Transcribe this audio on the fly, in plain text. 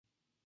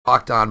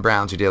Locked On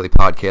Browns, your daily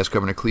podcast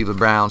covering the Cleveland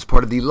Browns,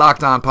 part of the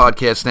Locked On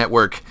Podcast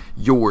Network,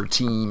 your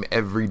team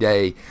every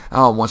day.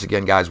 Once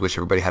again, guys, wish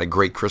everybody had a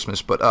great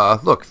Christmas, but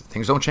look,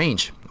 things don't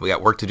change. We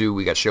got work to do,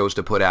 we got shows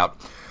to put out.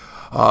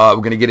 We're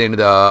going to get into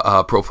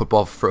the Pro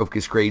Football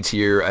Focus grades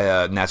here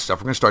and that stuff.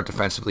 We're going to start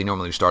defensively.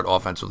 Normally we start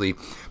offensively,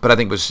 but I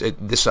think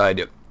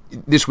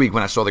this week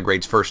when I saw the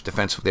grades first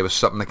defensively, there was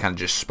something that kind of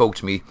just spoke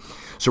to me.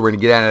 So we're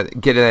going to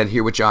get at it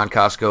here with John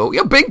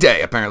Costco. Big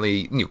day,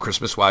 apparently,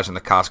 Christmas-wise in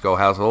the Costco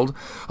household.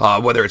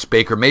 Whether it's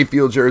Baker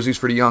Mayfield jerseys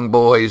for the young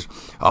boys,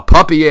 a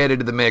puppy added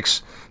to the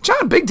mix.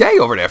 John, big day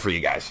over there for you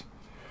guys.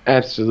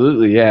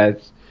 Absolutely, yeah.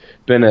 It's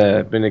been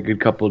a good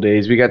couple of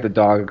days. We got the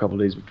dog a couple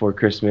of days before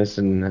Christmas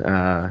and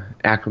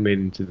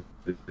acclimated to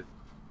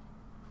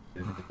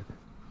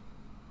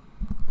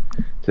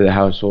the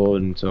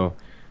household, and so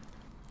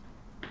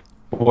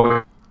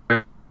boys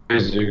are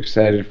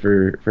excited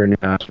for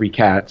three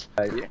cats.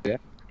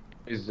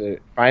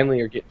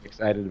 Finally are getting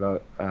excited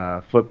about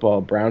football,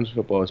 Browns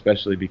football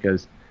especially,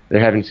 because they're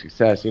having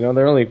success.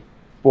 They're only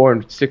 4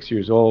 and 6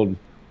 years old,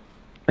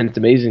 and it's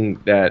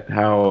amazing that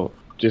how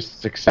just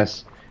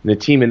success in the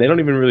team, and they don't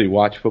even really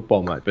watch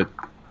football much, but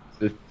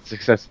the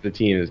success of the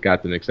team has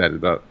got them excited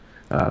about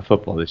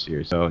football this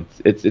year. So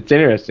it's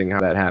interesting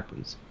how that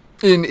happens.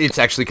 And it's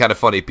actually kind of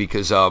funny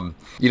because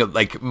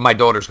like my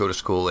daughters go to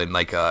school, and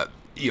my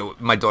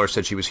daughter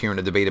said she was hearing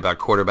a debate about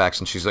quarterbacks,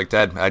 and she's like,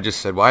 Dad, I just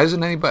said, why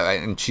isn't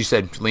anybody? And she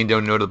said, leaned down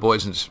and to the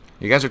boys, and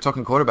you guys are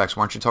talking quarterbacks.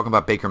 Why aren't you talking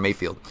about Baker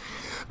Mayfield?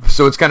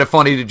 So it's kind of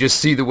funny to just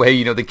see the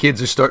way, the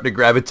kids are starting to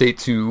gravitate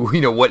to,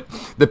 what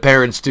the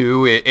parents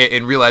do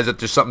and realize that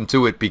there's something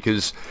to it,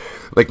 because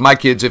like my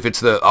kids, if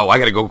it's I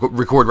got to go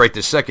record right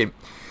this second,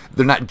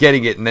 they're not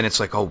getting it, and then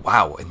it's like, oh,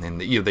 wow. And then,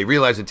 they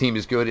realize the team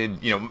is good,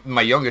 and,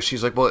 my youngest,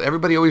 she's like, well,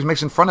 everybody always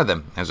makes in front of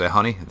them. I was like,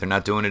 honey, they're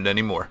not doing it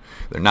anymore.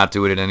 They're not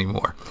doing it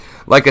anymore.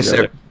 Like I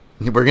said,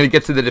 we're going to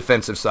get to the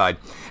defensive side.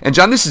 And,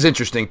 John, this is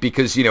interesting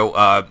because,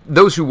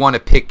 those who want to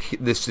pick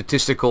the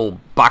statistical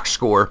box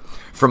score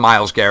for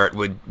Myles Garrett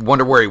would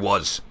wonder where he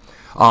was.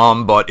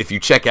 But if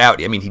you check out,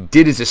 he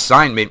did his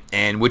assignment,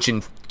 and which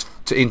in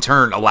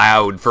turn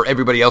allowed for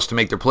everybody else to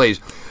make their plays.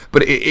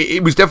 But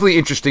it was definitely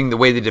interesting the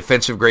way the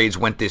defensive grades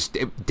went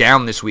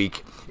down this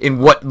week in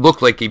what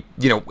looked like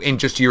in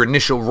just your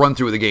initial run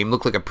through of the game,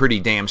 looked like a pretty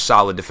damn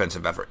solid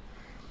defensive effort.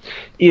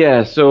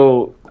 Yeah,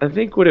 so I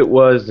think what it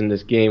was in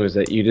this game is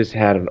that you just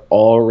had an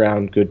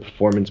all-around good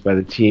performance by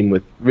the team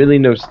with really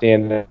no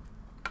standouts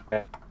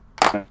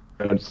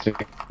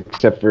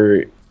except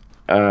for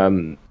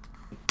I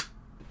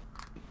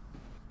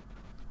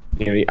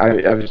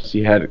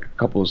obviously had a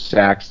couple of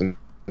sacks in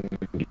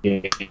the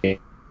game.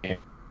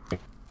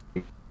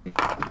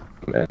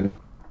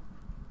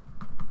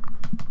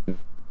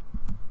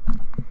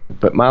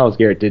 But Myles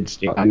Garrett did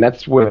steal, and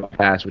that's where the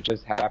pass, which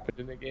has happened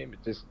in the game.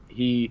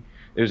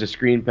 There was a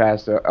screen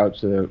pass out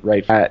to the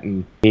right flat,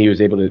 and he was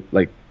able to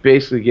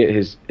basically get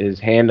his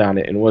hand on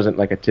it, and it wasn't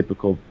like a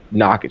typical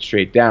knock it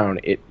straight down.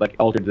 It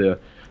altered the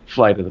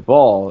flight of the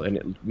ball, and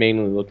it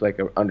mainly looked like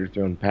an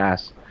underthrown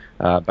pass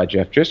by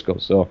Jeff Driscoll.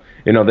 So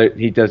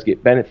he does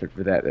get benefit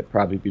for that. That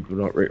probably people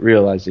don't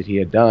realize that he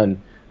had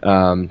done.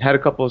 Had a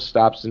couple of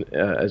stops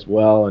as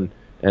well, and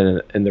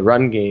in the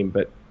run game,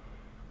 but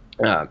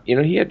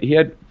he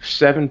had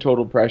 7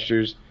 total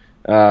pressures.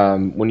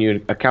 When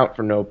you account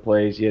for no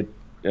plays, he had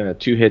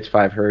 2 hits,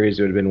 5 hurries.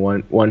 It would have been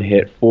one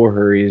hit, 4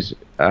 hurries.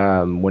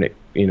 When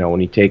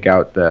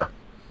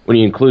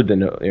you include the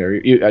no, or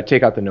you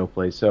take out the no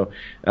plays. So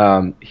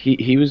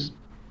his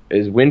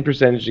win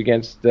percentage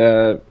against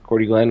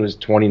Cordy Glenn was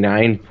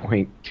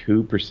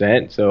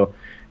 29.2%. So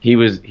he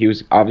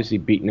was obviously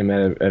beating him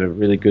at a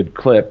really good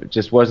clip. It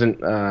just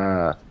wasn't.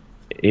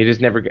 He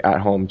just never got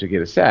home to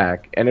get a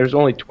sack, and there was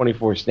only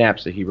 24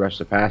 snaps that he rushed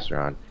the passer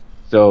on.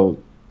 So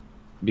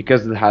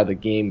because of how the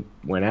game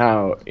went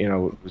out, it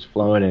was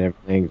flowing and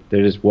everything,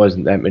 there just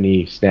wasn't that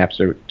many snaps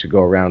to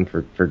go around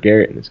for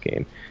Garrett in this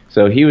game.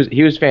 So he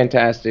was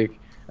fantastic.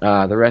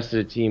 The rest of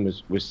the team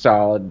was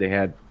solid. They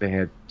had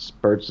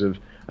spurts of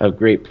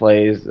great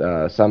plays.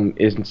 Some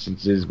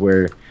instances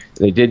where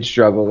they did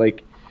struggle,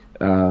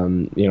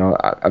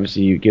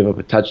 obviously you give up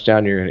a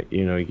touchdown,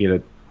 you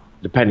get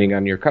depending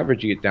on your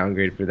coverage, you get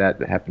downgraded for that.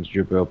 That happens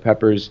to Jabril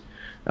Peppers.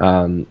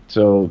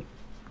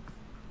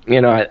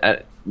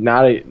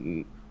 Not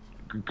a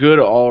good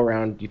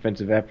all-around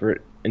defensive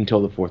effort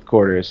until the fourth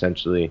quarter,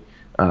 essentially,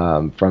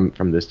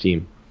 from this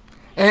team.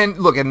 And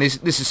look, and this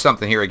is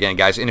something here again,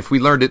 guys. And if we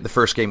learned it the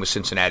first game with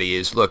Cincinnati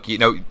is, look,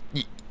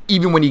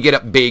 even when you get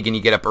up big and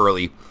you get up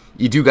early,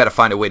 you do got to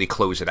find a way to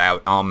close it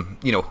out.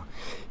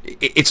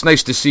 It's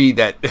nice to see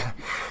that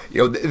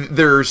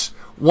there's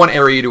one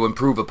area to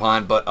improve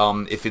upon, but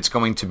if it's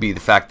going to be the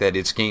fact that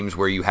it's games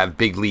where you have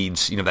big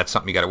leads, that's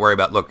something you got to worry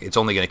about. Look, it's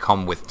only going to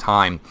come with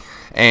time.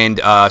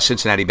 And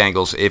Cincinnati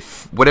Bengals,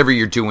 if whatever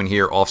you're doing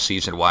here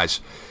off-season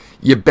wise,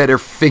 you better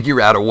figure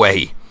out a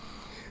way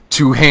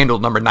to handle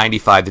number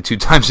 95 the 2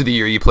 times of the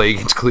year you play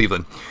against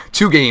Cleveland.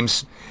 2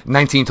 games,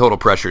 19 total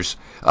pressures.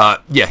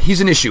 Yeah,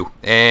 he's an issue,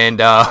 and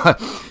you're going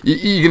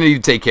to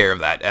need to take care of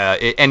that.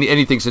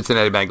 Anything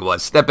Cincinnati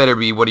Bengals, that better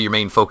be one of your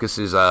main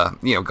focuses,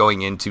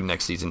 going into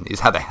next season, is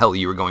how the hell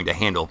you are going to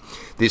handle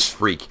this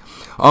freak.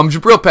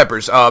 Jabril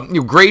Peppers,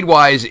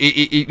 grade-wise,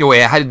 it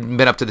hadn't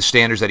been up to the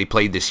standards that he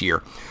played this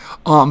year,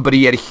 but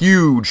he had a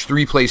huge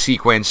 3-play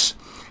sequence.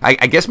 I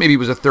guess maybe it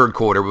was a third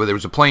quarter where there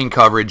was a play in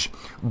coverage,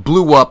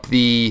 blew up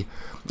a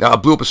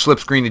slip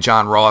screen to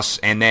John Ross,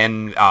 and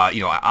then,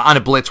 on a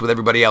blitz with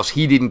everybody else,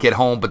 he didn't get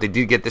home, but they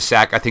did get the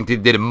sack. I think they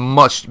did a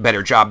much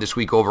better job this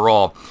week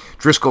overall.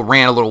 Driscoll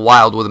ran a little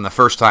wild with him the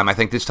first time. I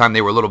think this time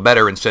they were a little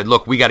better and said,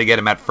 look, we got to get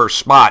him at first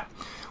spot,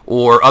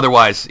 or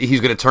otherwise he's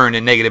going to turn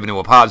a negative into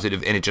a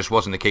positive, and it just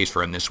wasn't the case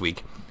for him this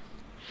week.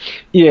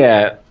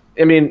 Yeah,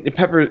 I mean,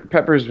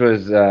 Peppers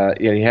was,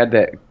 he had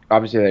that,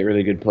 obviously that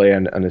really good play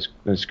on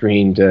the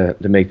screen to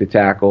make the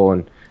tackle,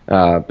 and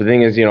but the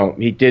thing is,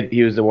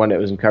 he was the one that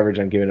was in coverage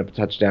on giving up a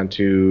touchdown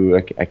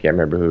to, I can't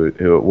remember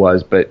who it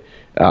was, but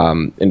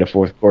in the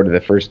fourth quarter, I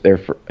think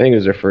it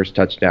was their first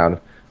touchdown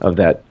of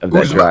that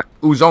drive.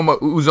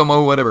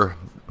 Uzomo, whatever.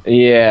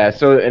 Yeah,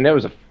 so, and it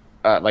was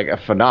a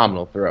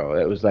phenomenal throw.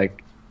 It was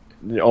like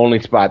the only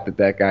spot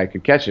that guy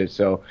could catch it.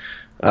 So,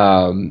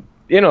 I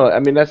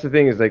mean, that's the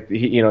thing is, like,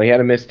 he had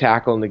a missed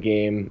tackle in the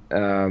game,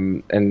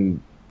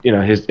 and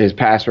his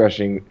pass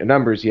rushing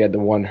numbers, he had the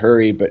one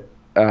hurry, but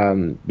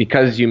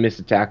because you missed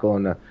a tackle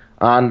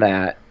on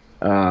that,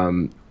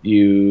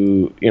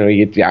 you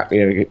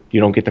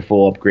don't get the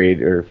full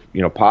upgrade or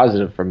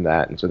positive from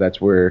that, and so that's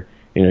where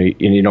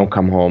you don't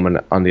come home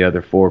on the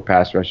other 4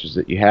 pass rushes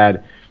that you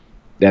had.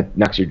 That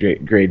knocks your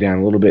grade down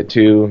a little bit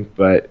too,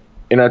 but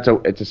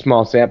it's a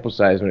small sample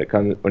size when it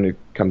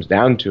comes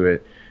down to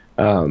it,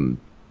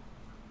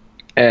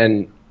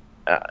 and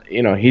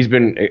he's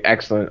been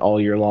excellent all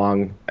year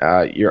long.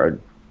 You're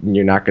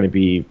not going to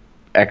be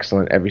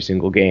excellent every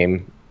single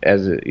game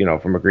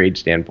from a grade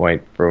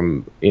standpoint,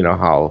 from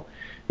how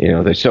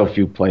there's so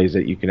few plays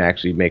that you can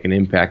actually make an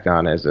impact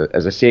on as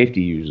a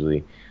safety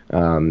usually.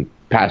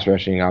 Pass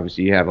rushing,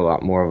 obviously you have a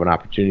lot more of an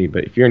opportunity,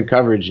 but if you're in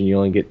coverage and you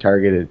only get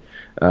targeted,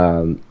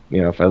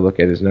 if I look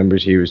at his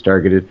numbers, he was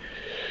targeted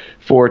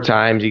 4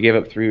 times, he gave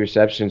up 3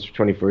 receptions for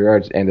 24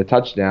 yards and a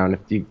touchdown.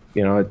 If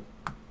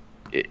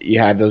you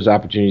have those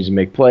opportunities to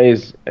make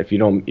plays, if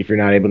you're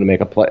not able to make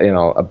a play,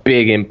 a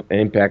big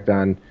impact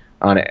on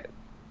it,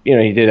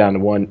 he did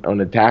on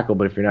the tackle,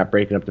 but if you're not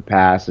breaking up the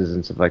passes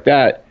and stuff like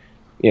that,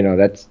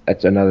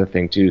 that's another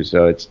thing too.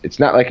 So it's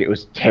not like it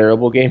was a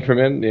terrible game from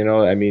him.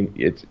 I mean,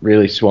 it's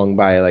really swung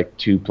by like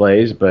 2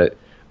 plays, but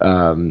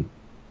it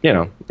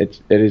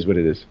is what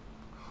it is.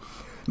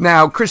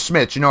 Now, Chris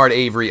Smith, Genard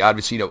Avery,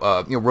 obviously,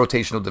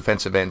 rotational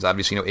defensive ends.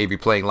 Obviously, Avery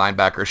playing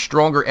linebacker.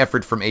 Stronger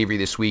effort from Avery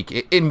this week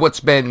in what's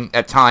been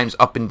at times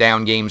up and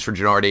down games for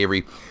Genard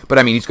Avery. But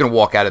I mean, he's going to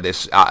walk out of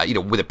this,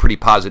 with a pretty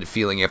positive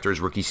feeling after his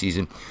rookie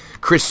season.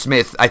 Chris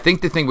Smith, I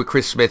think the thing with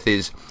Chris Smith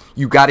is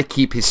you got to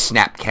keep his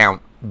snap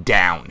count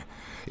down.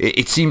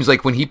 It seems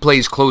like when he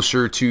plays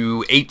closer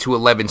to 8 to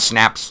 11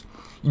 snaps,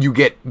 you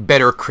get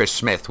better Chris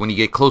Smith. When you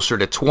get closer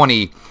to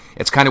 20,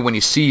 it's kind of when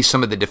you see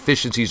some of the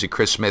deficiencies of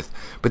Chris Smith.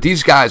 But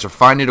these guys are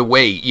finding a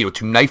way,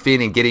 to knife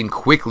in and get in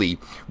quickly,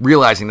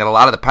 realizing that a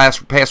lot of the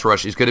pass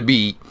rush is going to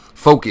be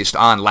focused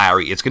on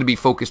Larry. It's going to be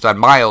focused on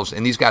Miles,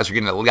 and these guys are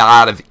getting a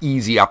lot of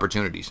easy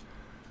opportunities.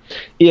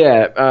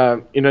 Yeah,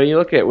 you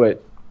look at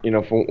what,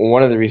 for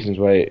one of the reasons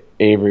why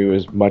Avery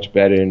was much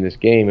better in this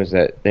game is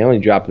that they only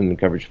dropped him in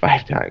coverage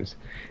 5 times.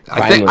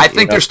 I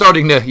think they're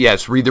starting to,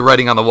 read the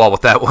writing on the wall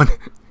with that one.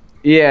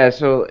 Yeah,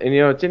 so, and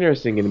it's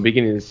interesting, in the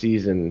beginning of the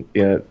season,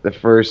 the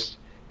first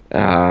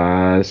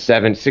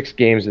 6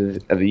 games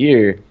of the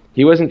year,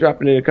 he wasn't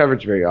dropping into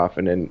coverage very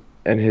often,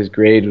 and his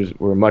grades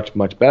were much,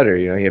 much better.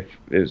 He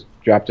was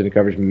dropped into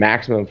coverage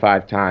maximum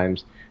 5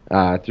 times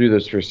through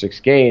those first 6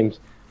 games,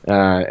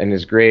 and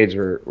his grades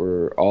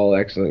were all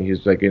excellent. He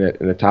was like in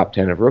the top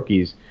 10 of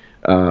rookies,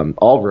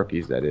 all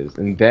rookies, that is.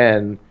 And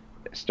then,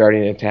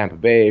 starting in Tampa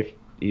Bay,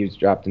 he was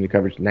dropped into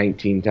coverage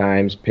 19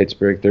 times,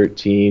 Pittsburgh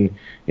 13,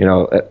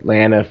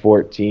 Atlanta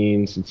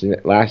 14,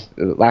 Cincinnati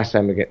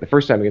the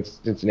first time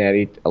against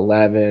Cincinnati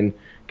 11,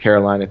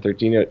 Carolina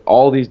 13.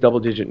 All these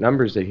double-digit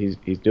numbers that he's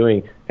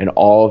doing, and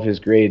all of his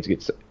grades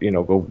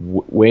go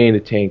way in the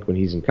tank when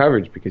he's in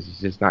coverage because he's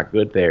just not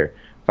good there.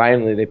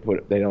 Finally,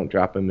 they don't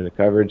drop him into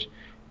coverage.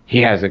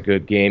 He has a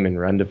good game in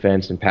run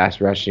defense and pass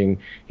rushing.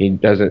 He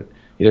doesn't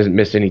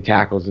miss any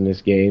tackles in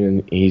this game,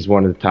 and he's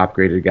one of the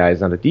top-graded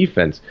guys on the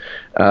defense.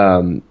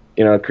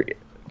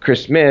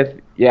 Chris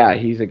Smith,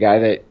 he's a guy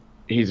that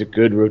he's a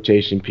good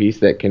rotation piece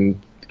that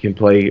can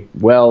play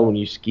well when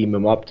you scheme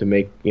him up to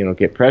make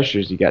get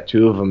pressures. You got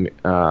 2 of them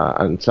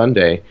on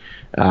Sunday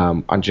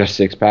on just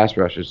 6 pass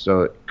rushes.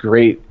 So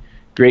great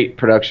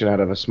production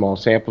out of a small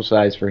sample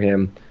size for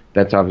him.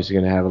 That's obviously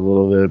going to have a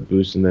little bit of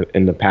boost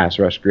in the pass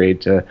rush grade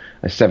to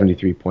a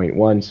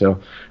 73.1.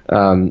 So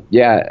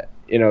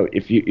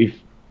if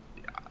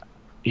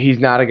he's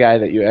not a guy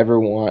that you ever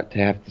want to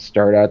have to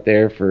start out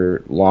there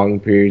for long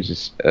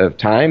periods of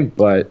time,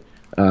 but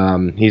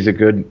he's a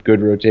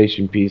good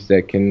rotation piece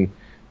that can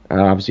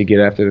obviously get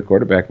after the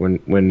quarterback when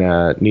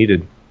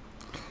needed.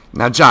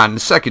 Now, John, the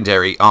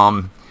secondary,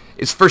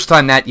 it's the first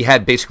time that you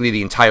had basically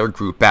the entire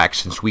group back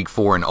since Week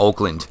 4 in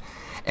Oakland,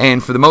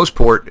 and for the most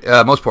part,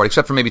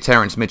 except for maybe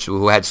Terrence Mitchell,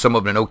 who had somewhat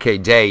of an okay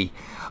day,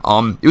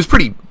 it was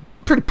pretty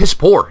piss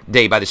poor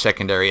day by the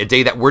secondary, a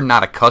day that we're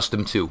not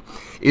accustomed to.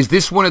 Is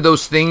this one of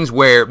those things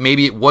where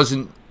maybe it was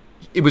an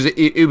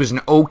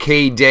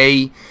okay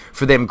day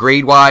for them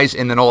grade wise,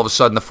 and then all of a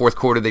sudden the fourth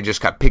quarter they just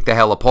got picked the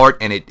hell apart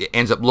and it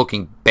ends up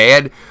looking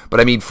bad? But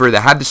I mean,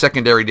 have the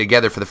secondary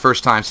together for the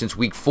first time since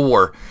Week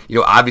 4,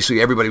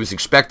 obviously everybody was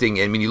expecting,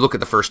 and when you look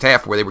at the first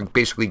half where they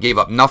basically gave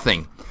up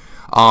nothing,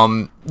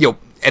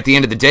 at the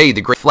end of the day,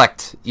 the grade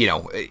reflect,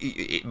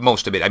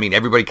 most of it. I mean,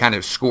 everybody kind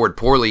of scored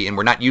poorly, and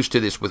we're not used to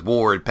this with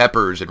Ward,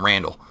 Peppers, and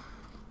Randall.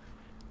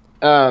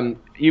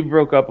 You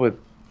broke up with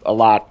a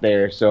lot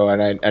there, so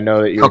and I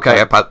know that you're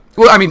okay.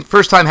 Well, I mean,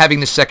 first time having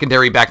the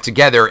secondary back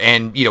together,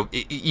 and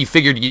you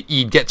figured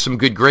you'd get some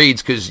good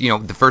grades because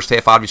the first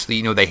half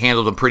obviously they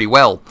handled them pretty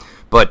well,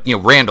 but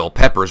Randall,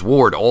 Peppers,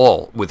 Ward,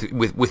 all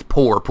with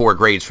poor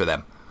grades for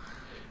them.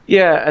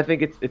 Yeah, I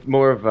think it's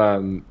more of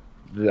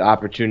the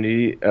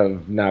opportunity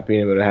of not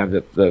being able to have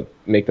the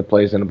make the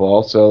plays on the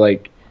ball. So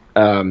like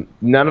none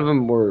of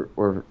them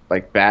were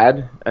like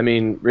bad. I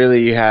mean,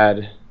 really, you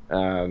had.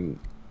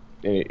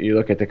 You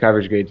look at the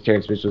coverage grades,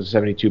 Terrence Mitchell was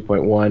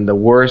 72.1. The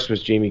worst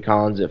was Jamie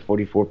Collins at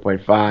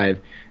 44.5.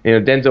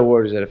 Denzel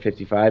Ward was at a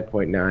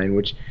 55.9,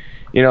 which,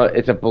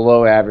 it's a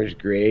below average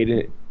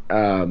grade.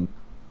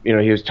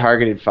 He was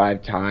targeted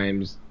 5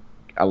 times,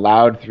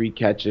 allowed 3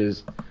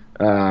 catches,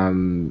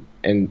 and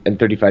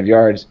 35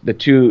 yards. The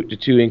two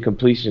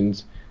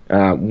incompletions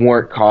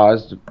weren't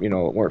caused,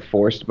 weren't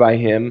forced by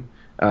him.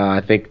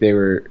 I think they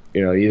were,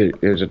 either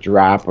there was a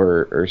drop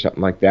or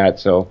something like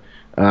that. So.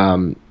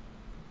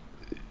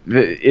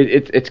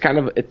 It's kind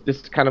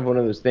of one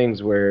of those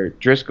things where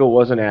Driscoll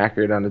wasn't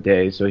accurate on the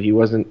day, so he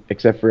wasn't,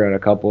 except for on a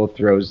couple of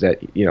throws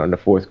that in the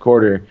fourth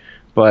quarter.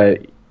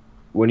 But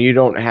when you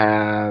don't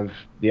have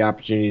the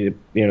opportunity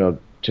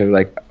to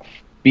like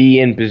be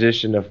in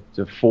position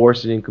to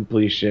force an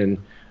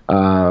incompletion,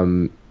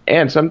 and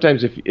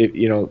sometimes if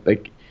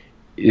like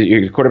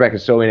your quarterback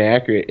is so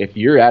inaccurate, if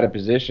you're out of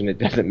position, it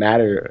doesn't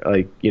matter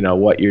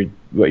what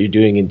you're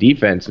doing in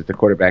defense if the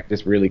quarterback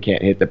just really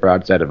can't hit the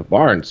broadside of a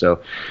barn.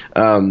 So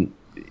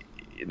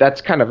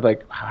that's kind of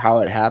like how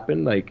it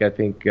happened. Like I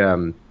think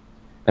a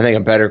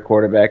better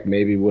quarterback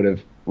maybe would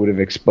have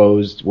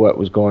exposed what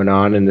was going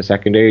on in the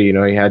secondary.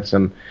 He had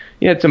some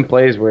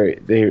plays where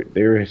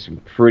there was some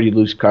pretty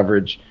loose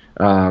coverage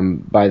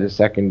by the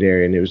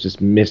secondary, and it was just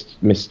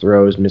missed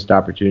throws, missed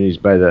opportunities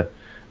by the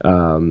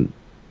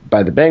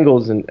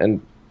Bengals,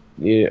 and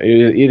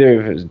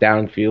either if it was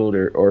downfield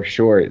or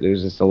short,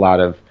 there's just a lot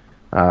of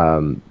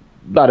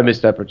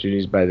missed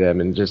opportunities by them,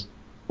 and just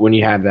when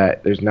you have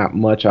that, there's not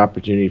much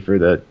opportunity for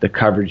the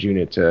coverage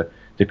unit to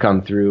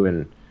come through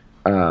and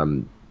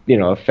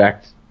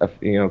affect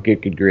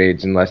get good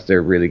grades unless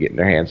they're really getting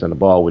their hands on the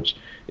ball, which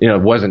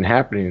wasn't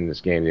happening in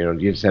this game.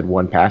 You just had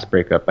one pass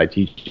breakup by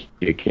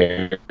T.J.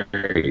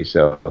 Carey,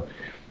 so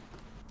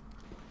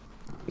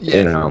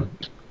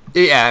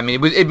Yeah, I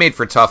mean, it made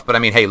for tough, but I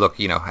mean, hey, look,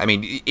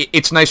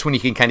 it's nice when you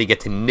can kind of get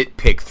to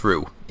nitpick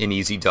through an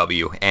easy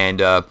W,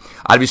 and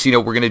obviously,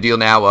 we're going to deal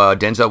now.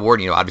 Denzel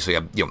Ward, obviously,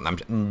 I'm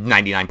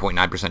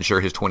 99.9%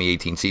 sure his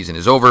 2018 season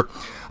is over.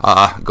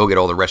 Go get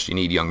all the rest you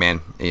need, young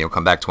man.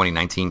 Come back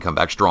 2019, come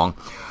back strong.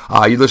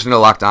 You're listening to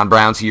Locked On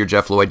Browns here.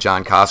 Jeff Lloyd,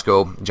 John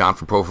Costco, John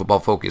from Pro Football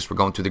Focus. We're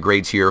going through the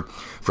grades here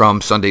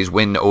from Sunday's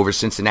win over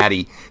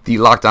Cincinnati, the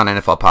Locked On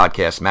NFL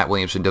podcast. Matt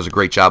Williamson does a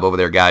great job over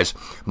there, guys.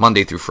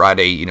 Monday through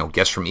Friday,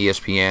 guests from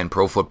ESPN,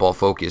 Pro Football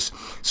Focus,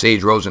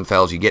 Sage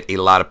Rosenfels. You get a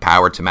lot of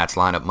power to Matt's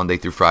lineup Monday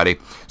through Friday.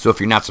 So if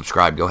you're not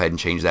subscribed, go ahead and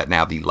change that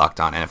now. The Locked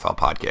On NFL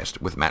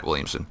podcast with Matt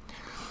Williamson.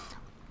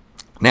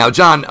 Now,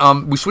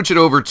 John, we switch it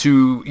over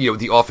to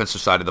the offensive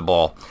side of the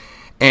ball.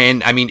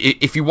 And, I mean,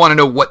 if you want to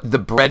know what the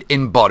bread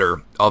and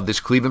butter of this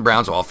Cleveland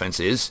Browns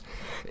offense is,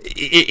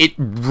 it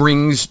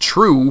rings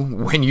true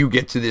when you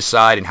get to this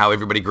side and how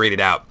everybody graded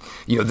out.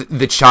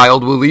 The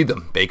child will lead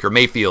them. Baker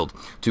Mayfield,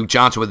 Duke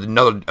Johnson with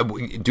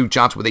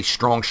a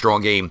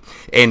strong game.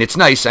 And it's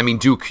nice. I mean,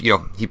 Duke,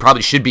 he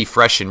probably should be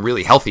fresh and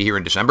really healthy here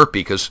in December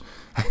because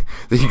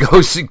he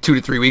goes 2 to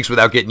 3 weeks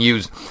without getting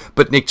used.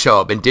 But Nick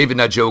Chubb and David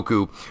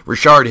Njoku,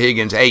 Rashard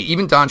Higgins,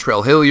 even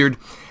Dontrell Hilliard,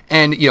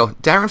 and,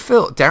 Darren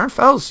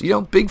Fells,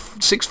 big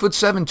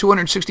 6'7",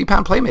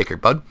 260-pound playmaker,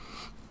 bud.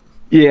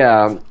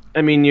 Yeah,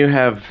 I mean,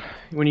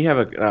 when you have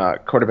a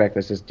quarterback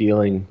that's just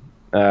dealing,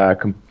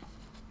 and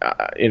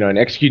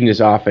executing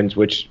this offense,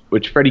 which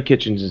Freddie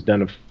Kitchens has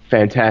done a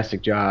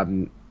fantastic job,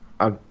 and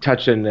I'll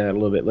touch on that a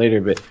little bit later.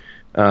 But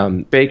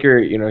Baker,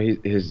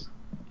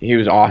 he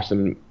was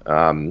awesome.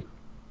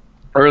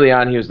 Early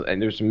on, there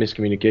was some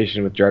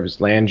miscommunication with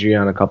Jarvis Landry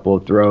on a couple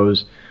of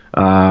throws.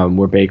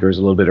 where Baker's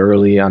a little bit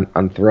early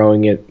on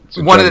throwing it.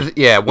 So one of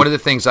the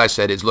things I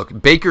said is,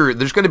 look, Baker.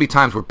 There's going to be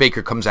times where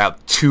Baker comes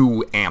out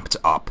too amped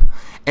up,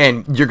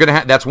 and you're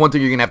gonna that's one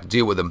thing you're gonna have to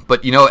deal with him.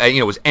 But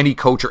as any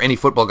coach or any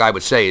football guy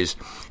would say is,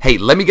 hey,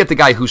 let me get the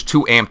guy who's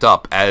too amped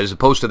up, as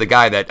opposed to the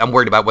guy that I'm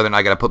worried about whether or not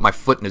I got to put my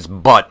foot in his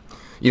butt,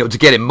 to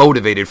get him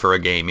motivated for a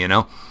game.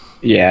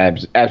 Yeah,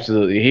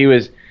 absolutely. He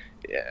was.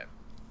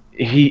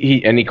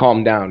 He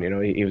calmed down.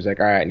 He was like,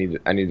 all right,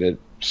 I need to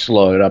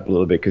slow it up a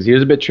little bit, because he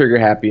was a bit trigger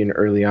happy and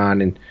early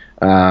on, and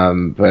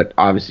but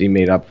obviously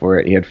made up for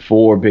it. He had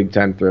 4 big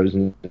time throws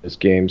in this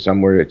game.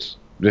 Somewhere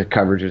the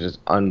coverage was just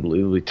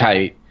unbelievably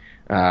tight,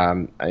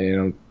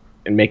 and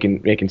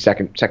making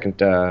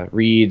second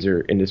reads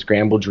or into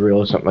scramble drill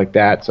or something like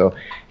that. So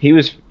he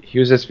was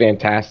just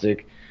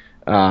fantastic.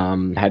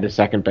 Had the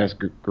second best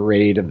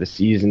grade of the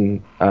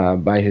season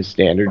by his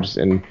standards,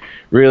 and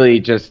really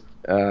just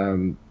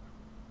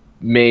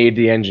made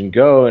the engine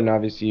go. And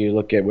obviously you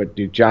look at what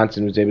Duke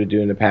Johnson was able to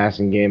do in the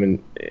passing game,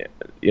 and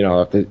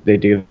they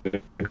did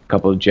a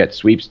couple of jet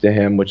sweeps to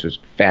him, which was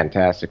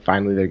fantastic.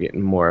 Finally they're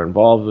getting more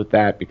involved with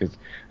that, because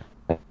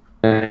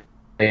he's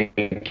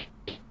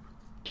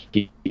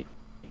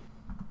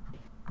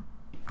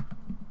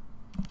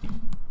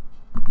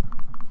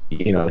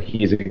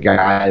a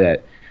guy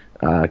that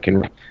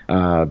can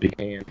be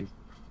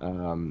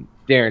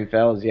Darren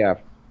Fells,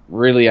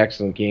 really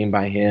excellent game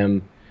by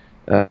him.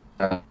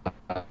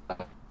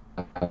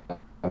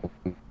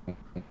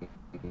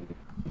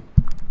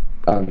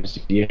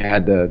 Obviously, he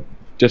had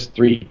just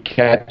 3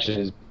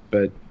 catches,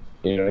 but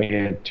he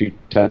had 2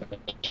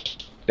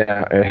 touchdowns.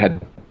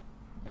 Had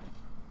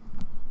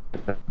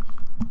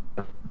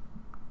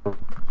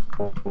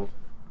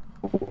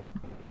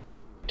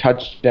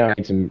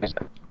touchdowns and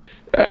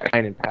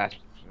kind of pass.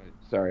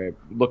 Sorry, I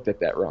looked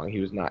at that wrong. He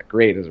was not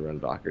great as a run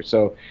blocker.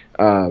 So,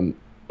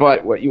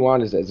 but what you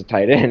want is, as a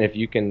tight end, if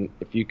you can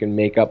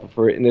make up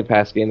for it in the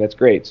pass game, that's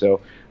great.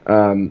 So,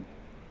 and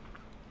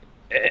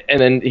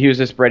then he was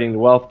just spreading the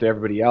wealth to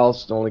everybody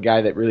else. The only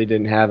guy that really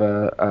didn't have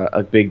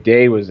a big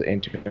day was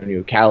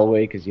Antonio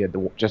Callaway, because he had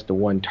just the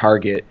 1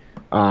 target,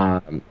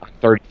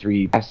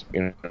 33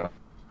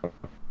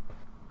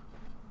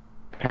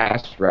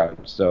 pass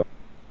routes. So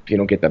if you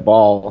don't get the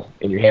ball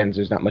in your hands,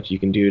 there's not much you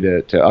can do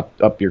to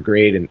up your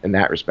grade in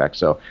that respect.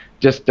 So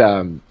just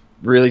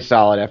really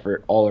solid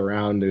effort all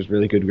around. There's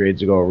really good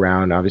grades to go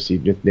around. Obviously,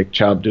 with Nick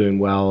Chubb doing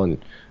well,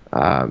 and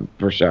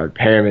Brashard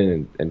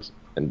Perriman and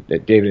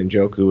David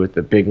Njoku with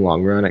the big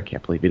long run. I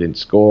can't believe he didn't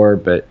score,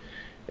 but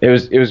it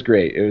was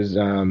great. It was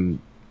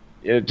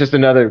just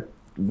another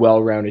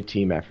well-rounded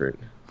team effort.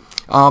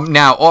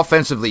 Now,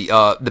 offensively,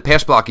 the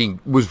pass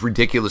blocking was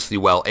ridiculously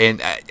well, and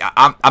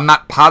I'm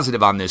not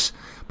positive on this,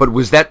 but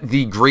was that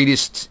the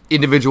greatest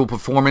individual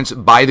performance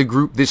by the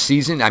group this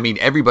season? I mean,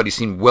 everybody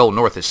seemed well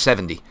north of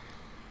 70.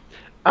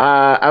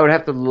 I would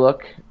have to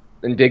look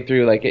and dig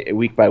through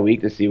week by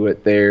week to see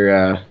what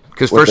their.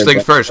 Because first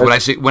things first, when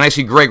I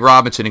see Greg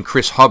Robinson and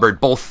Chris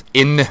Hubbard both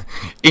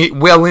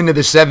well into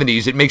the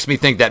 70s, it makes me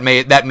think that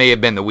may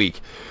have been the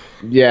week.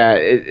 Yeah,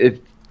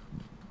 it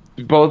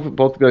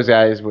both those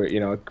guys were,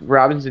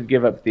 Robinson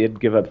did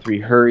give up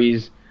 3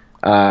 hurries,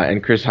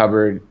 and Chris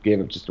Hubbard gave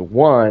up just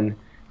 1,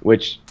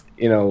 which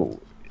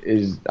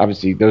is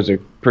obviously, those are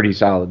pretty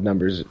solid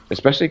numbers,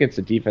 especially against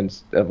the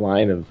defensive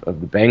line of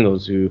the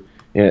Bengals, who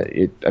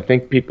I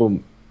think people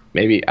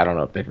maybe, I don't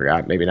know if they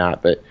forgot, maybe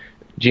not, but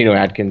Geno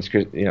Atkins,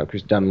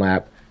 Chris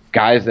Dunlap,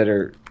 guys that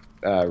are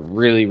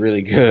really,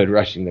 really good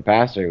rushing the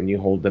passer when you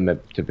hold them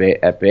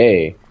at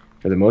bay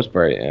for the most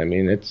part. I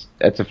mean, it's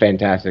a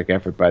fantastic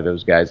effort by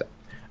those guys.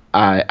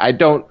 I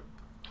don't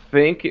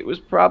think it was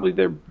probably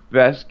their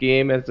best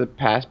game as a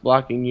pass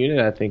blocking unit.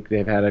 I think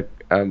they've had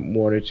a 1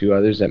 or 2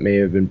 others that may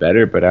have been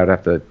better, but I'm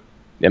gonna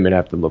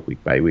have to look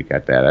week by week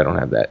at that. I don't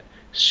have that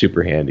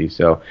super handy.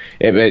 So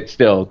it's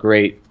still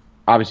great.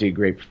 Obviously, a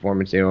great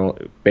performance.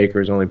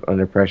 Baker's only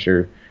under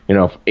pressure.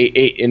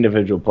 8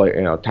 individual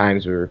player.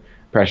 Times where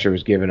pressure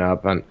was given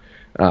up on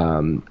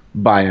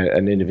by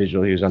an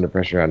individual. He was under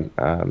pressure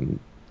on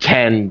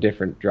 10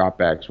 different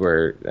dropbacks,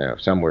 where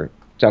some were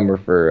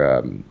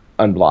for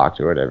unblocked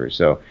or whatever.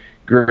 So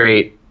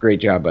great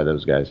job by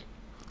those guys.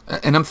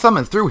 And I'm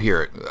thumbing through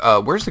here.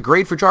 Where's the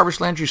grade for Jarvis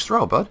Landry's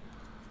throw, bud?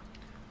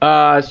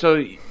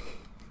 So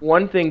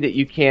one thing that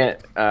you can't,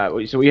 so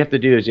what you have to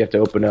do is you have to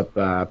open up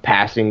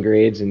passing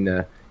grades in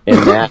that,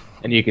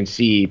 and you can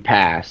see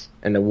pass.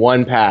 And the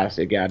 1 pass,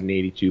 it got an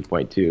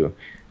 82.2.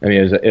 I mean,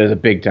 it was a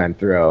big time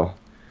throw.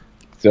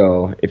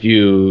 So if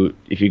you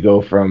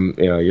go from,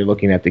 you're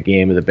looking at the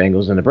game of the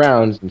Bengals and the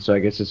Browns, and so I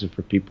guess this is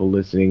for people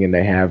listening, and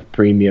they have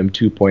Premium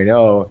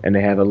 2.0, and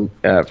they have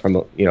from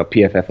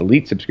PFF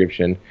Elite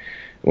subscription.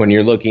 When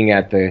you're looking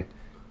at the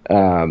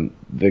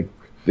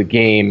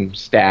game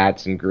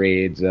stats and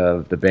grades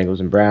of the Bengals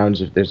and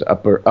Browns, if there's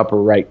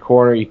upper right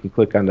corner, you can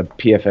click on the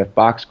PFF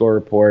box score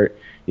report.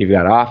 You've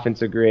got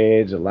offensive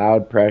grades,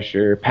 allowed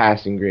pressure,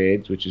 passing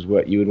grades, which is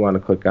what you would want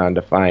to click on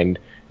to find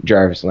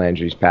Jarvis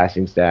Landry's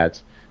passing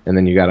stats. And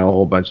then you got a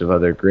whole bunch of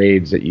other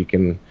grades that you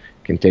can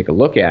take a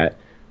look at.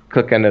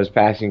 click on those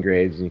passing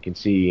grades, and you can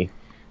see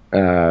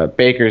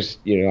Baker's.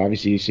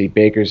 Obviously you see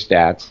Baker's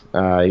stats,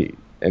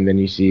 and then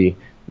you see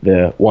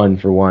the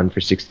 1-for-1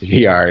 for 63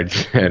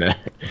 yards and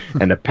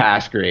a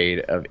pass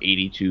grade of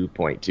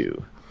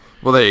 82.2.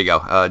 Well, there you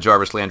go.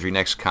 Jarvis Landry,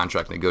 next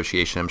contract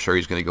negotiation. I'm sure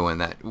he's going to go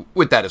in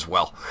with that as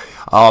well.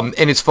 And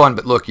it's fun,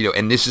 but look,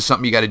 and this is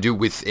something you got to do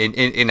with,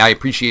 and I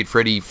appreciate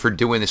Freddie for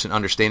doing this and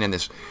understanding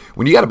this.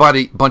 When you got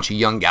a bunch of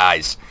young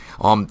guys,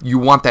 you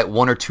want that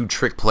one or two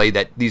trick play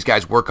that these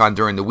guys work on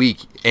during the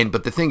week.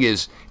 But the thing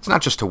is, it's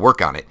not just to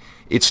work on it.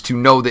 It's to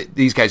know that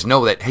these guys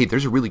know that, hey,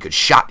 there's a really good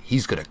shot.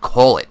 He's going to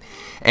call it.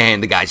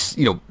 And the guys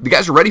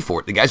are ready for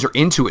it. The guys are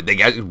into it. The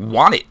guys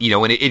want it,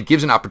 and it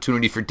gives an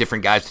opportunity for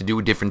different guys to do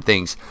different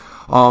things.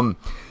 We'll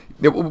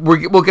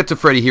get to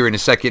Freddie here in a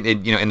second,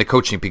 and the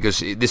coaching, because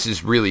this has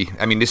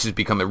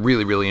become a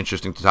really, really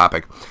interesting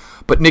topic.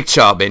 But Nick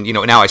Chubb, and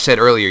now I said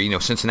earlier,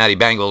 Cincinnati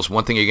Bengals.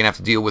 One thing you're gonna have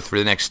to deal with for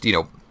the next,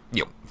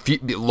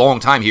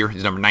 long time here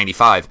is number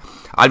 95.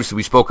 Obviously,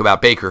 we spoke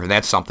about Baker, and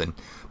that's something.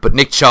 But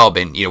Nick Chubb,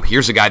 and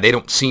here's a guy they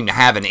don't seem to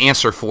have an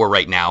answer for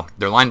right now.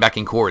 Their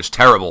linebacking core is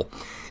terrible.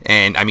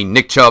 And,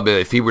 Nick Chubb,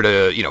 if he were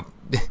to,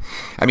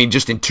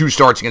 just in 2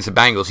 starts against the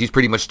Bengals, he's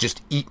pretty much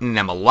just eating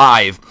them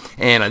alive.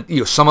 And,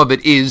 some of it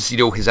is,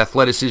 his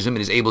athleticism and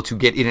is able to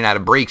get in and out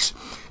of breaks.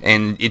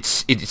 And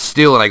it's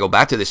still, and I go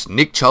back to this,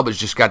 Nick Chubb has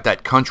just got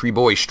that country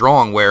boy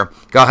strong where,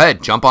 go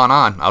ahead, jump on.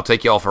 I'll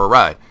take you all for a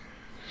ride.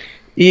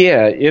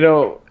 Yeah,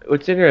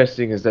 what's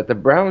interesting is that the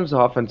Browns'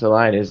 offensive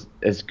line is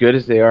as good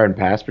as they are in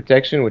pass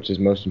protection, which is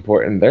most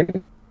important. They're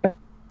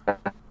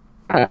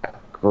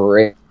not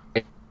great.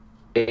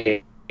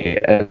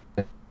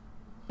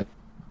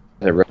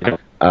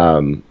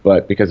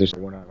 But because there's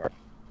one of our,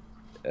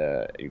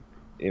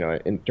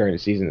 during the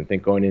season, I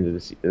think going into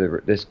this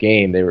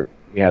game,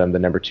 we had them the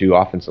number 2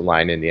 offensive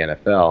line in the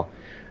NFL.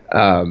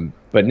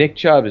 But Nick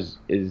Chubb is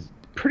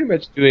pretty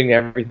much doing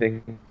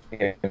everything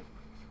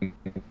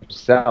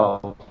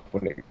himself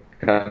when it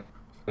comes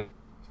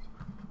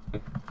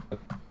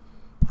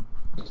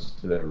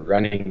to the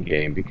running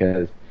game,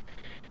 because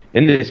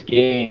in this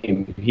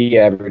game he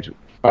averaged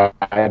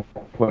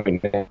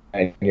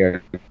 5.9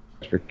 yards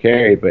per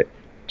carry, but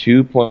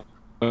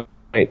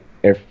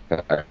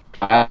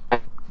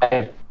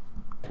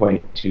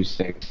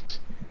 5.26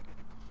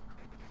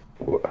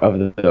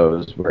 of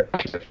those were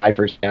 5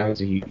 first downs.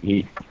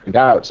 He turned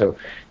out, so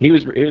he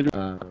was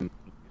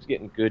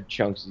getting good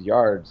chunks of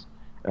yards.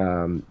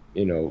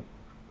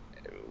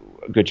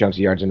 Good chunks of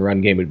yards in the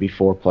run game would be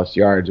 4+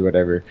 yards or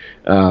whatever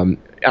on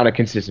a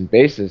consistent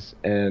basis,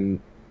 and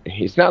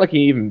it's not like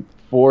he even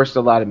forced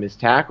a lot of missed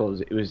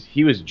tackles.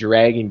 He was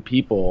dragging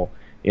people,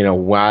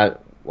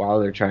 while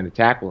they're trying to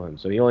tackle him.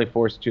 So he only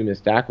forced 2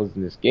 missed tackles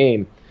in this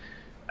game.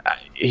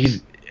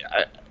 He's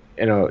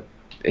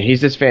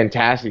just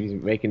fantastic. He's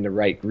making the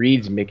right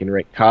reads, making the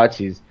right cuts.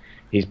 He's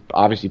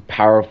obviously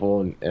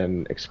powerful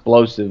and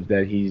explosive,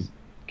 that he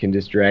can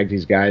just drag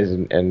these guys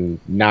and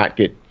not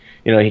get,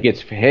 he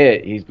gets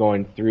hit, he's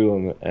going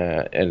through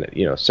them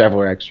and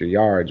several extra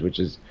yards, which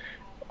is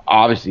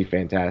obviously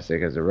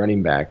fantastic as a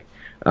running back.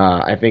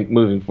 I think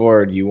moving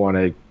forward, you want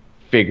to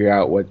figure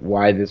out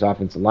why this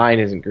offensive line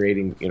isn't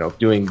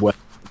doing well.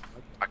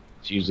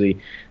 It's usually,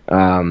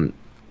 on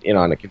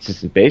a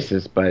consistent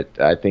basis. But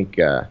I think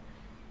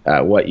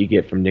what you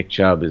get from Nick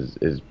Chubb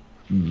is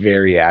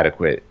very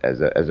adequate as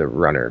a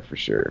runner for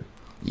sure.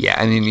 Yeah,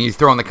 and then you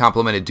throw in the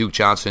compliment of Duke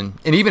Johnson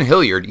and even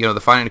Hilliard. They're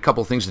finding a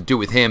couple of things to do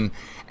with him,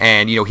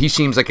 and he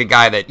seems like a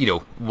guy that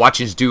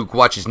watches Duke,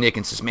 watches Nick,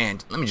 and says, "Man,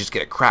 let me just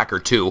get a crack or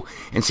two,"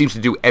 and seems to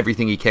do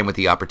everything he can with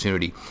the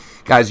opportunity.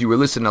 Guys, you were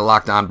listening to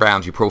Locked On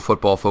Browns, your Pro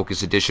Football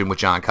Focus edition with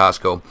John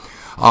Costco.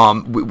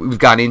 We've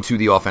gotten into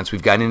the offense.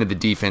 We've gotten into the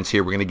defense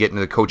here. We're going to get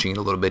into the coaching in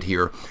a little bit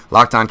here.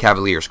 Locked On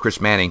Cavaliers,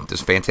 Chris Manning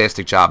does a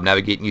fantastic job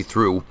navigating you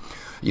through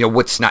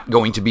what's not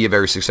going to be a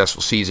very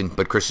successful season,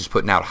 but Chris is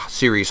putting out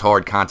serious,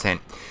 hard content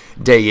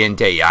day in,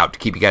 day out to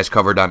keep you guys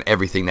covered on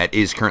everything that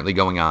is currently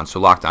going on. So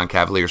Locked On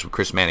Cavaliers with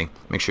Chris Manning.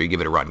 Make sure you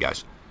give it a run,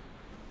 guys.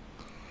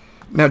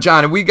 Now,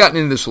 John, and we gotten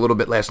into this a little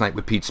bit last night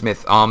with Pete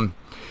Smith.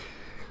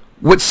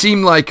 What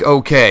seemed like,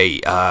 okay,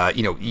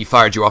 you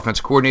fired your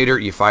offensive coordinator,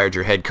 you fired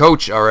your head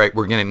coach. All right,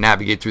 we're going to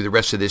navigate through the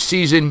rest of this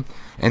season,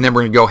 and then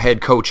we're going to go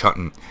head coach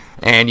hunting.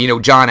 And,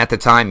 John at the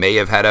time may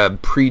have had a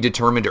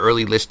predetermined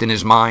early list in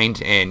his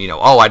mind, and,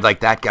 I'd like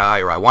that guy,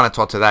 or I want to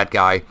talk to that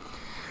guy.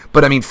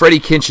 But, Freddie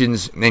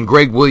Kitchens and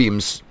Greg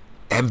Williams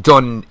have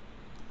done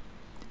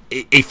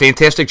a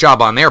fantastic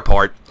job on their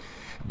part,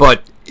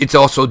 but it's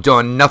also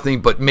done nothing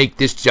but make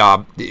this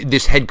job,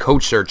 this head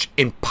coach search,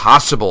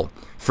 impossible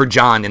for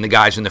John and the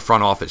guys in the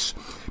front office,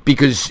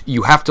 because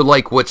you have to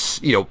like what's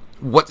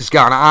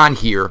gone on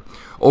here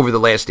over the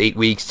last 8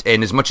 weeks,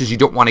 and as much as you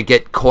don't want to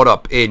get caught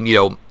up in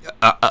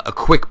a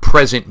quick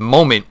present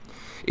moment,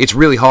 it's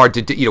really hard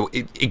to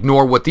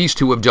ignore what these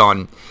two have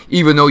done,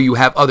 even though you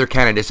have other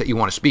candidates that you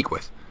want to speak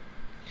with.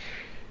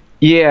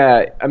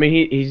 Yeah,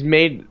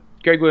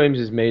 Greg Williams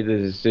has made the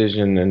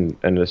decision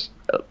and it's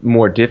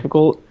more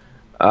difficult.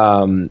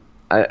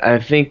 I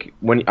think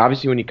when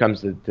it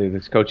comes to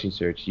this coaching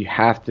search, you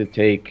have to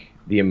take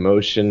the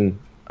emotion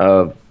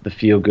of the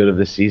feel good of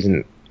the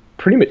season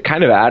pretty much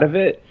kind of out of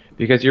it,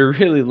 because you're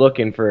really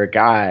looking for a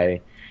guy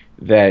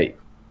that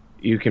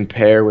you can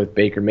pair with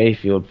Baker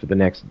Mayfield for the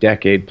next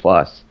decade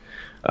plus.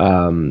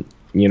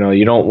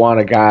 You don't want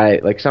a guy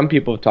like some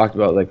people have talked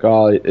about, like,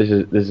 oh,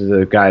 this is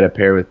a guy to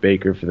pair with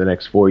Baker for the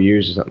next 4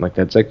 years or something like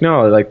that. It's like,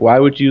 no, like, why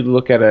would you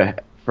look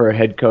at for a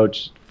head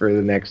coach for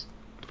the next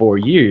 4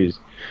 years?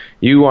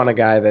 You want a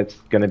guy that's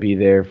going to be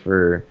there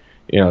for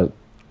a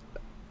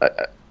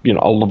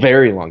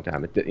very long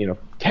time,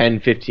 10,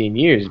 15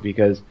 years,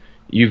 because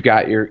you've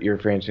got your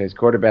franchise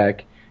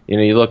quarterback.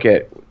 You look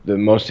at the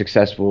most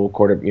successful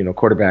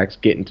quarterbacks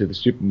getting to the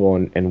Super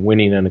Bowl and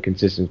winning on a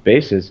consistent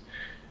basis.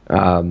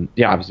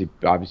 Obviously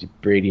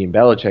Brady and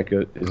Belichick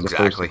is the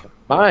first in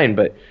mind,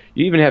 but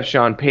you even have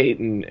Sean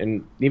Payton,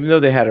 and even though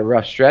they had a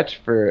rough stretch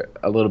for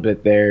a little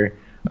bit there,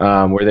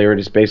 where they were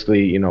just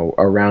basically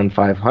around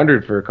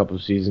 500 for a couple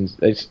of seasons,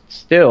 it's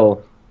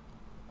still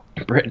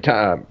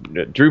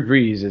Drew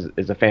Brees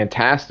is a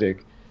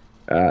fantastic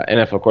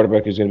NFL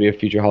quarterback who's going to be a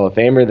future Hall of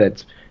Famer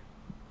that's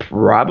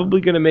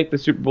probably going to make the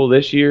Super Bowl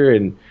this year.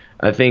 And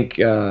I think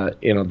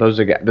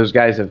those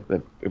guys have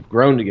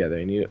grown together,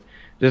 and you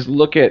just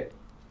look at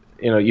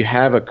you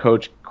have a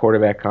coach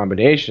quarterback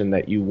combination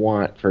that you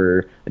want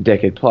for a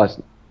decade plus.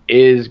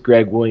 Is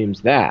Greg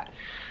Williams that?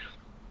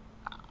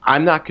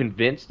 I'm not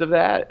convinced of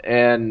that,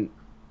 and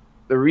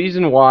the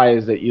reason why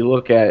is that you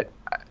look at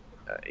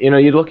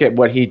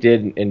what he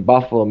did in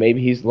Buffalo.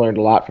 Maybe he's learned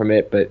a lot from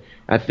it, but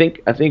I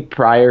think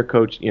prior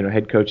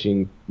head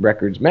coaching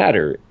records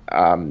matter.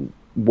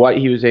 What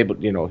he was able,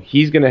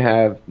 he's going to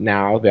have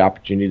now the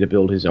opportunity to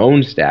build his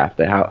own staff,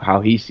 that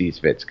how he sees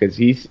fits, because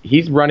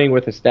he's running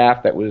with a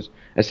staff that was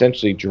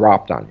essentially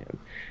dropped on him,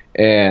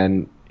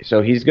 and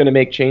so he's going to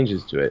make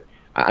changes to it.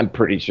 I'm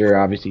pretty sure,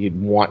 obviously, he'd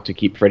want to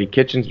keep Freddie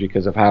Kitchens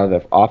because of how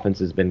the offense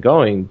has been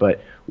going,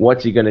 but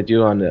what's he going to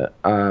do on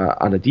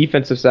the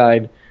defensive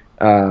side?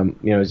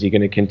 Is he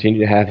going to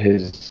continue to have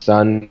his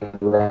son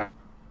running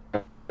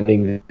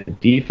the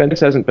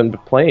defense? Hasn't been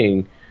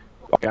playing.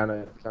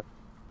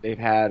 They've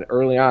had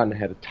early on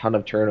a ton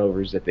of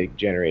turnovers that they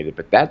generated,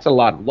 but that's a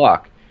lot of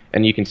luck.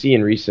 And you can see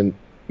in recent,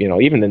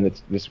 even in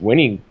this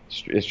winning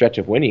stretch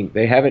of winning,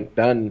 they haven't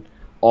done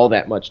all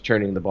that much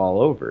turning the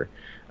ball over.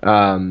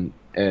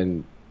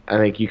 And I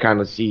think you kind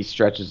of see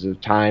stretches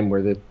of time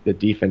where the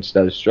defense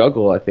does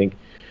struggle. I think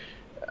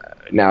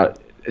now.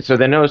 So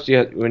then notice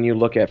when you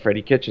look at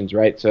Freddie Kitchens,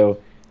 right? So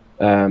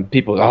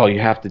people, you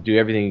have to do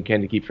everything you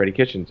can to keep Freddie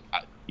Kitchens.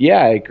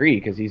 Yeah, I agree,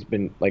 because he's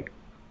been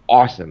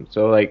awesome.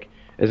 So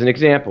as an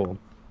example,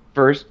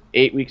 first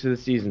 8 weeks of the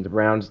season, the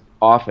Browns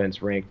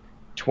offense ranked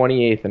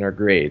 28th in our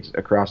grades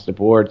across the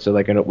board. So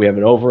we have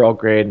an overall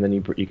grade, and then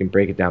you can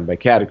break it down by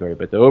category.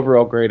 But the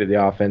overall grade of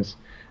the offense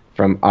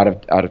from out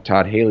of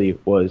Todd Haley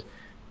was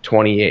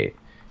 28th.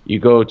 You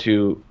go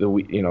to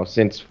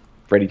since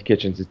Freddie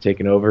Kitchens has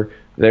taken over,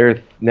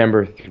 they're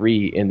number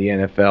 3 in the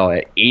NFL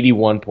at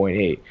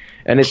 81.8,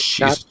 and it's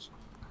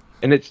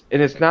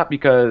not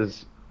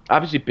because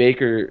obviously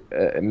Baker,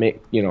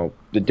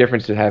 the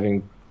difference in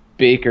having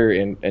Baker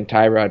and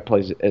Tyrod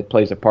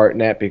plays a part in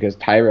that, because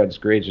Tyrod's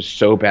grades are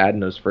so bad in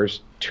those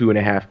first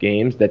 2.5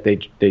 games that they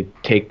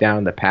take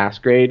down the pass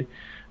grade,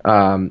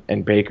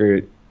 and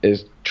Baker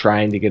is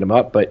trying to get him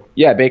up. But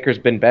yeah, Baker's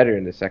been better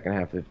in the second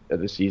half of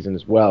the season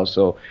as well.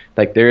 So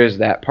there is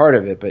that part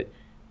of it, but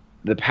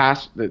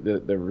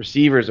the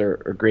receivers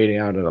are grading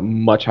out at a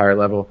much higher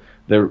level.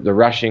 The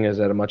rushing is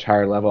at a much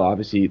higher level.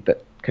 Obviously,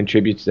 that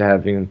attributes to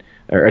having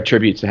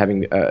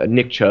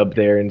Nick Chubb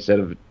there instead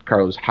of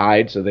Carlos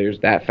Hyde. So there's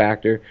that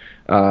factor.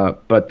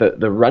 But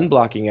the run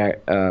blocking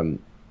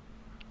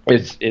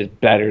is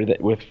better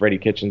with Freddie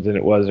Kitchens than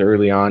it was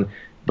early on.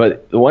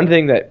 But the one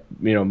thing that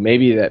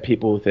maybe that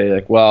people would say,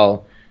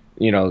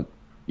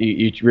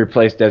 you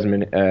replace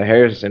Desmond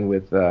Harrison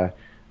with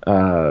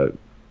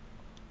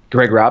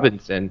Greg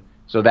Robinson.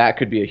 So that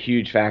could be a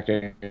huge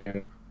factor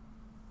in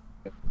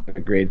the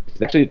grades.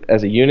 Actually,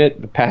 as a unit,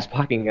 the pass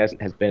blocking has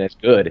been as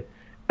good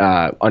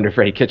under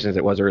Freddie Kitchens as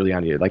it was early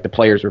on. The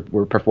players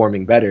were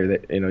performing better.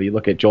 That you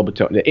look at Joel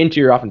Bitonio, the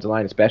interior offensive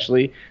line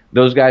especially,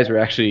 those guys were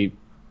actually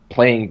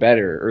playing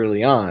better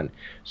early on.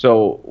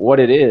 So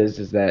what it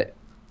is that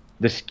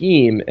the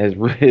scheme has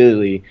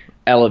really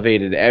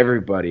elevated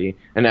everybody.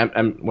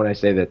 And when I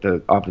say that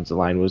the offensive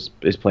line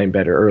is playing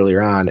better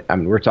earlier on,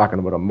 we're talking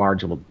about a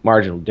marginal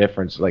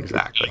difference.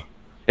 Exactly.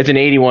 It's an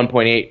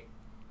 81.8.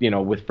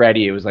 With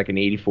Freddie, it was like an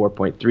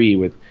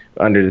 84.3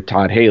 under the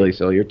Todd Haley.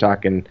 So you're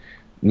talking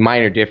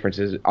minor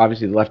differences.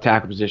 Obviously, the left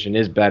tackle position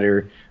is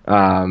better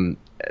than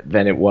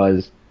it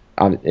was,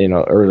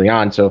 early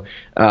on. So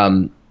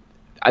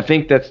I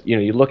think that's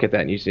you look at that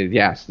and you say,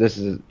 yes,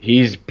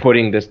 he's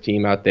putting this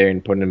team out there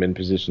and putting them in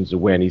positions to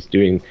win. He's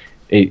doing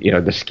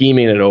the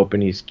scheming it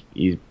open. He's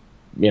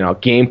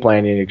game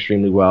planning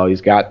extremely well.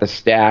 He's got the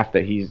staff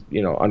that he's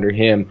under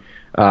him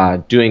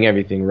doing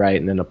everything right,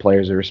 and then the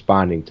players are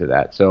responding to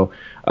that. So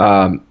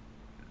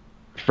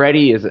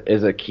Freddie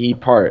is a key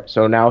part.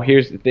 So now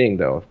here's the thing,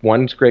 though.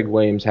 Once Greg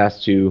Williams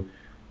has to,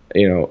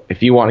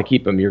 if you want to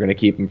keep him, you're going to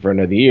keep him for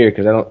another year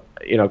because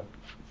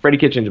Freddie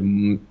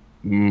Kitchens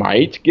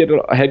might get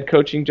a head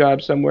coaching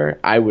job somewhere.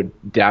 I would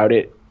doubt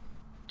it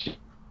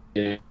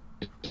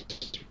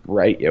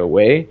right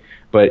away,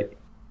 but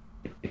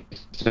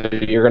so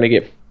you're going to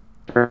get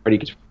Freddie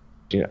Kitchens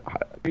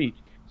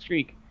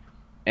streak,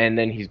 and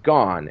then he's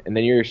gone, and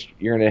then you're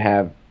going to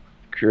have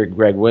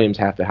Greg Williams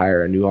have to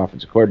hire a new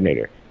offensive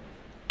coordinator.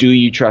 Do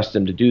you trust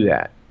him to do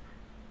that?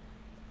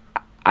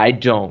 I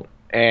don't.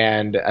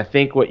 And I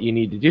think what you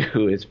need to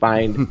do is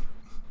find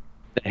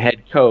the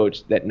head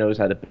coach that knows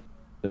how to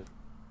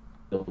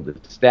build the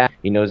staff.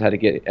 He knows how to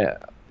get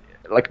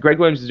like Greg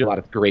Williams is doing a lot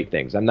of great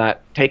things. I'm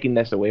not taking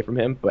this away from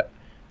him, but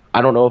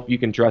I don't know if you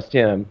can trust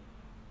him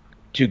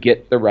to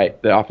get the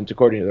offensive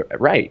coordinator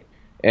right.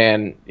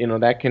 And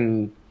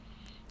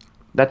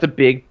that's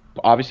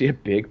obviously a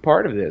big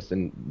part of this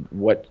and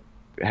what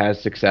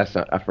has success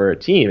for a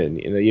team. And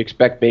you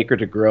expect Baker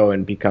to grow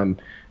and become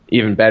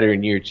even better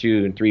in year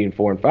 2 and 3 and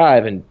 4 and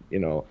 5, and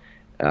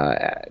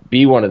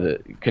be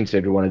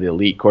considered one of the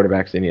elite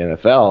quarterbacks in the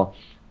NFL.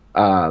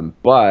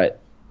 But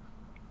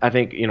I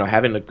think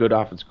having a good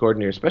offensive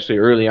coordinator, especially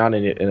early on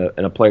in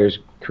a player's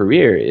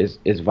career,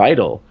 is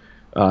vital,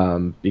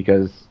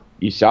 because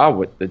you saw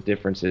what the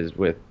difference is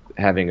with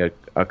having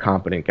a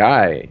competent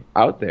guy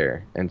out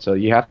there. And so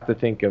you have to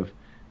think of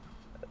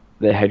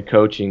the head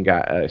coaching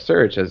guy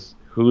search as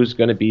who's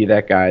going to be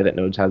that guy that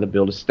knows how to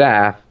build a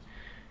staff,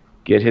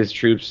 get his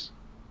troops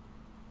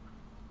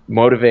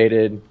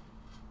motivated,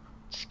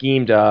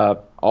 schemed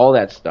up, all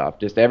that stuff,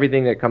 just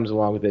everything that comes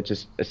along with it,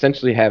 just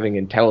essentially having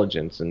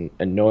intelligence and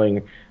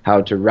knowing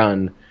how to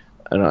run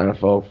an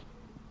NFL,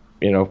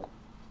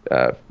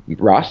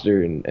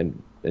 roster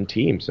and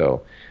team.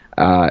 So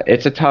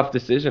it's a tough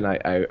decision.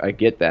 I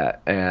get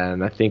that.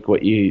 And I think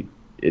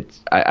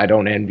I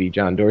don't envy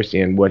John Dorsey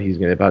and what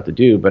he's about to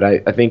do, but I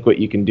think what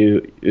you can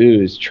do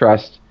is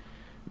trust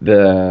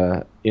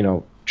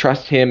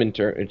trust him in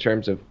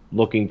terms of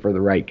looking for the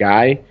right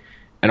guy,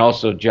 and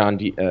also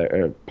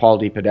Paul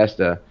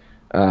DePodesta,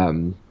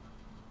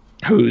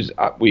 who's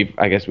we've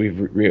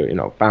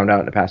really found out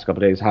in the past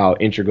couple of days how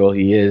integral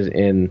he is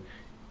in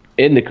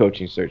the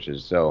coaching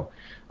searches. So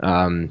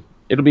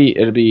it'll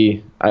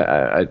be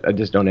I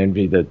just don't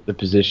envy the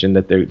position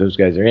that those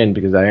guys are in,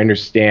 because I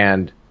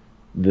understand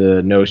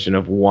the notion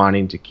of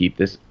wanting to keep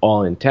this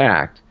all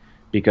intact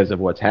because of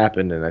what's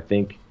happened. And I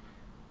think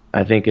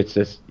it's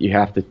just you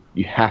have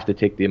to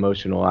take the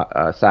emotional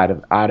side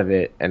out of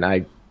it.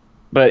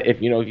 But if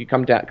it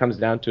comes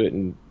down to it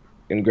and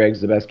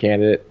Greg's the best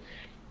candidate,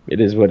 it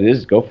is what it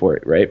is. Go for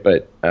it, right?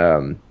 But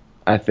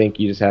I think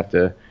you just have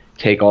to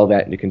take all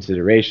that into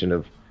consideration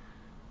of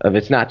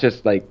it's not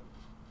just like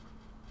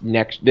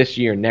this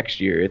year, next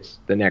year. It's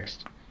the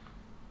next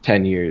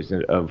 10 years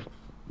of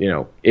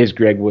is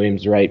Greg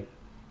Williams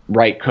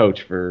right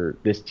coach for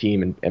this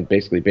team and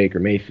basically Baker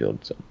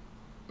Mayfield. So.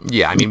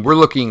 Yeah, I mean, we're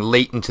looking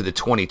late into the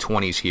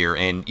 2020s here,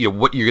 and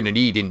what you're going to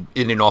need in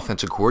an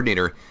offensive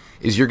coordinator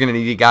is you're going to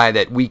need a guy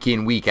that week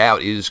in, week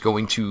out is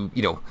going to,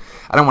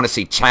 I don't want to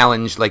say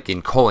challenge like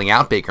in calling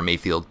out Baker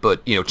Mayfield,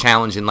 but,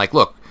 challenge in like,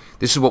 look,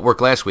 this is what worked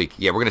last week.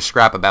 Yeah, we're going to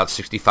scrap about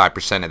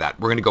 65% of that.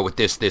 We're going to go with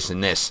this, this,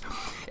 and this.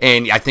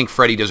 And I think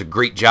Freddie does a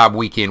great job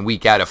week in,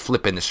 week out of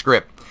flipping the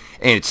script.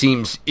 And it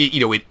seems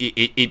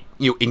it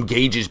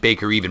engages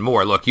Baker even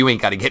more. Look, you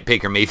ain't got to get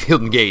Baker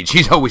Mayfield engaged.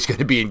 He's always going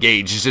to be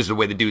engaged. It's just the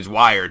way the dude's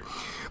wired.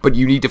 But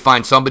you need to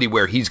find somebody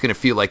where he's going to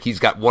feel like he's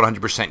got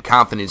 100%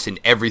 confidence in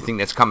everything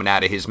that's coming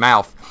out of his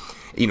mouth.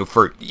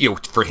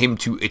 For him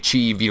to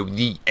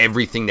achieve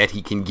everything that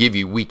he can give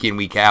you week in,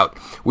 week out,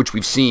 which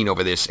we've seen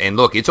over this. And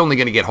look, it's only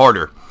going to get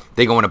harder.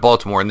 They go into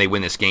Baltimore and they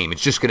win this game.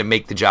 It's just going to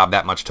make the job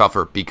that much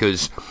tougher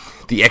because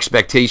the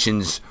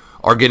expectations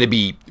are going to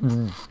be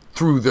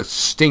through the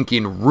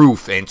stinking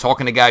roof. And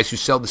talking to guys who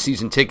sell the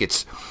season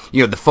tickets,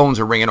 the phones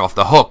are ringing off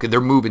the hook.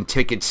 They're moving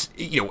tickets,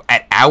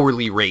 at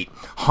hourly rate,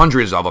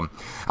 hundreds of them.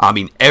 I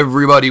mean,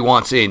 everybody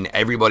wants in.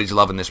 Everybody's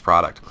loving this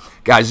product.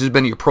 Guys, this has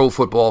been your Pro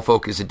Football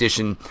Focus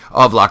edition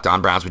of Locked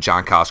On Browns with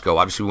John Costco.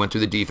 Obviously, we went through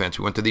the defense.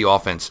 We went through the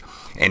offense.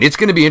 And it's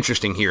going to be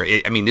interesting here.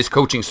 This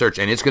coaching search,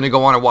 and it's going to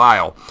go on a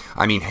while.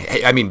 I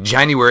mean,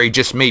 January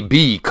just may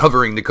be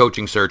covering the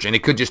coaching search, and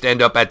it could just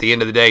end up at the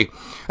end of the day,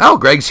 oh,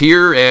 Greg's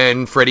here,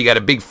 and Freddie got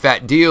a big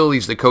fat deal.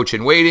 He's the coach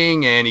in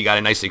waiting, and he got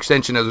a nice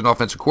extension as an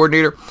offensive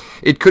coordinator.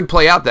 It could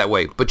play out that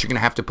way, but you're going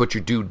to have to put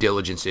your due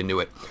diligence into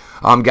it.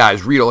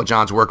 Guys, read all of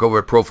John's work over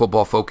at Pro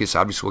Football Focus.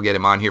 Obviously, we'll get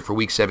him on here for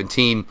Week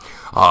 17.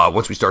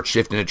 Once we start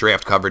shifting to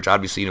draft coverage,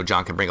 obviously,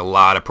 John can bring a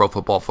lot of Pro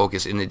Football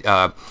Focus in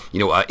the,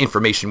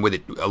 information with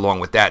it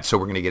along with that. So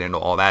we're going to get into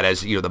all that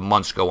as the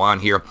months go on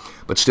here.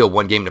 But still,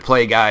 one game to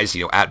play, guys.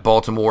 At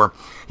Baltimore,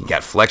 you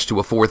got flexed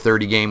to a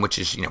 4:30 game, which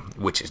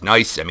is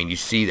nice. I mean, you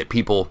see that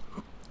people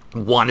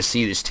want to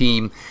see this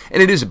team,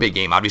 and it is a big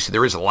game. Obviously,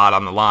 there is a lot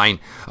on the line.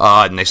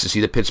 Nice to see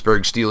the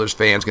Pittsburgh Steelers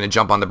fans going to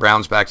jump on the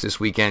Browns' backs this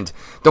weekend.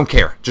 Don't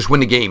care. Just win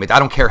the game. I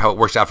don't care how it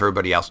works out for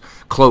everybody else.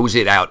 Close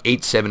it out.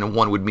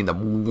 8-7-1 would mean the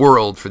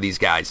world for these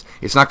guys.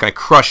 It's not going to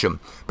crush them,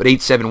 but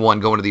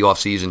 8-7-1 going to the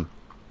offseason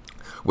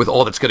with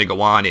all that's going to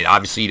go on, and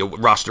obviously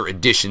roster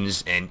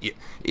additions, and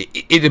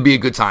it'd be a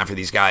good time for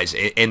these guys.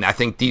 And I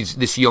think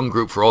this young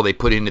group, for all they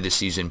put into this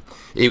season,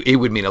 it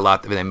would mean a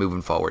lot to them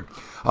moving forward.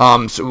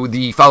 So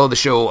follow the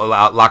show,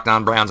 Locked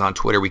On Browns on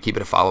Twitter. We keep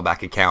it a follow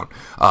back account.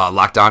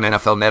 Locked On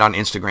NFL Net on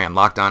Instagram.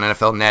 Locked On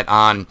NFL Net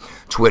on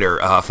Twitter.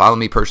 Follow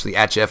me personally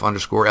at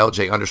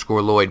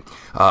Jeff_LJ_Lloyd.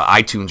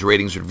 iTunes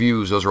ratings,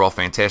 reviews, those are all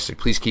fantastic.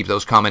 Please keep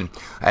those coming.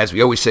 As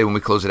we always say when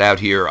we close it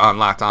out here on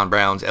Locked On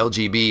Browns,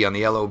 LGB on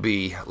the LOB.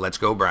 Let's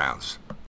go Browns.